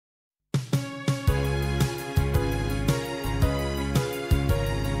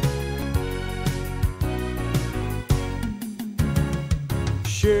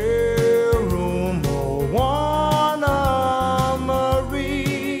Cheryl Moana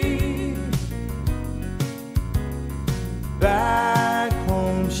Marie. Back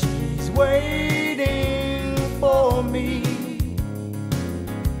home she's waiting for me.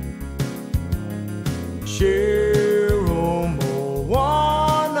 Cheryl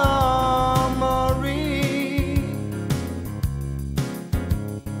Moana Marie.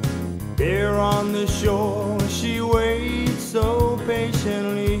 There on the shore she waits so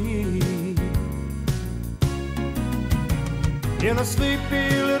patiently. In a sleepy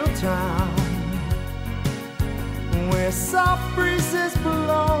little town where soft breezes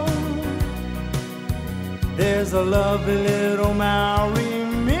blow, there's a lovely little Maori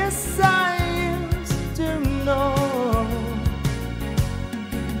miss I used to know.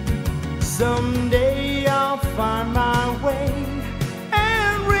 Someday I'll find my way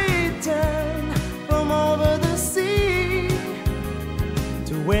and return from over the sea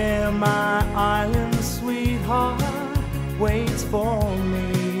to where my island sweetheart waits for me.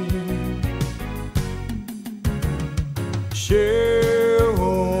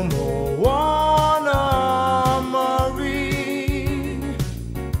 Cheryl Moana Marie.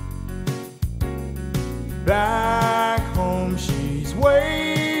 Back home she's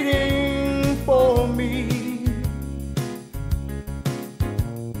waiting for me.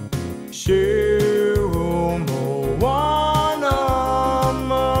 Cheryl Moana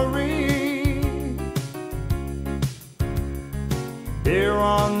Marie. There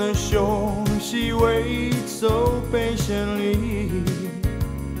on the shore she waits so patiently.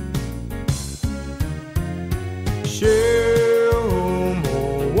 Cheryl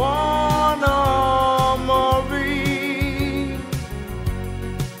Moana Marie.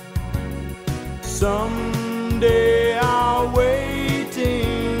 Someday our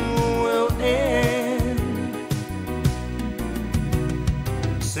waiting will end.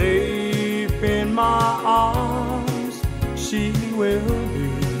 Safe in my arms she will be.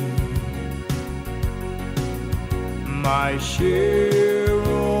 My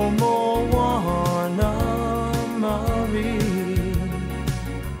Cheryl Moana Marie.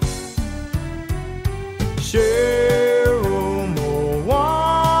 Cheryl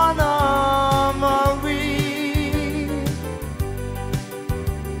Moana Marie.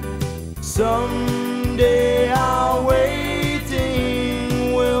 Someday our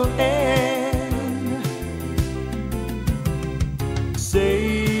waiting will end.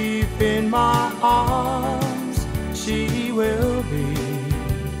 Safe in my arms she will be.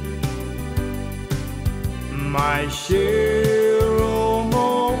 My Cheryl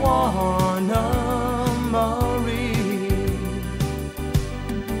Moana Marie.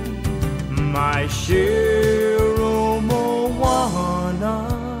 My Cheryl Moana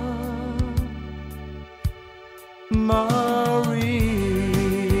Marie.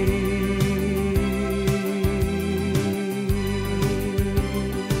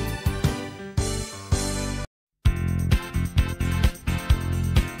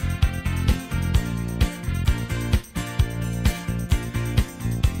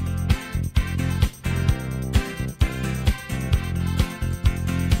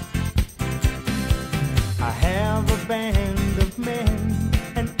 I have a band of men,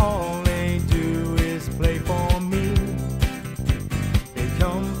 and all they do is play for me. They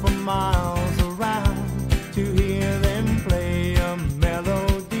come from miles around to hear them play a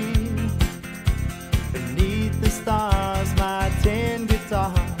melody. Beneath the stars, my 10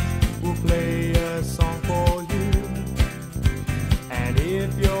 guitars will play a song for you. And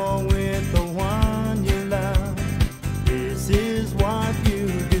if you're with the one you love, this is what you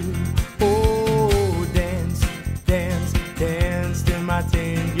do. Dance to my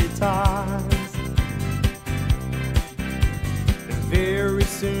 10 guitars. And very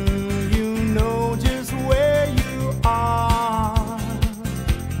soon you know just where you are.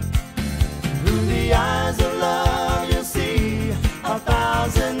 Through the eyes of love you'll see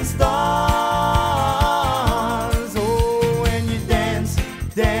 1,000 stars. Oh, and you dance,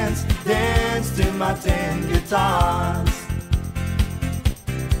 dance, dance to my 10 guitars.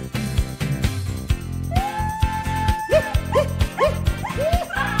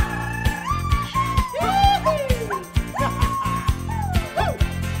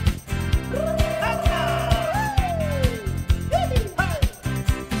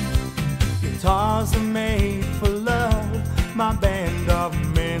 Guitars are made for love, my band of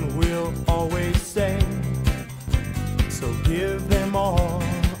men will always say. So give them all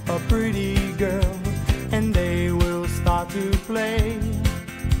a pretty girl, and they will start to play.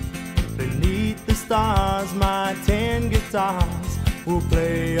 Beneath the stars, my 10 guitars will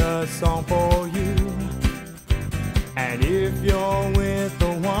play a song for you. And if you're with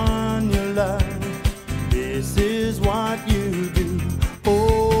the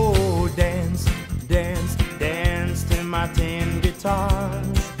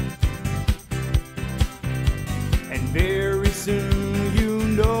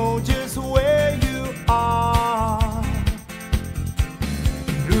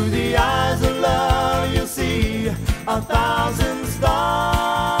 1,000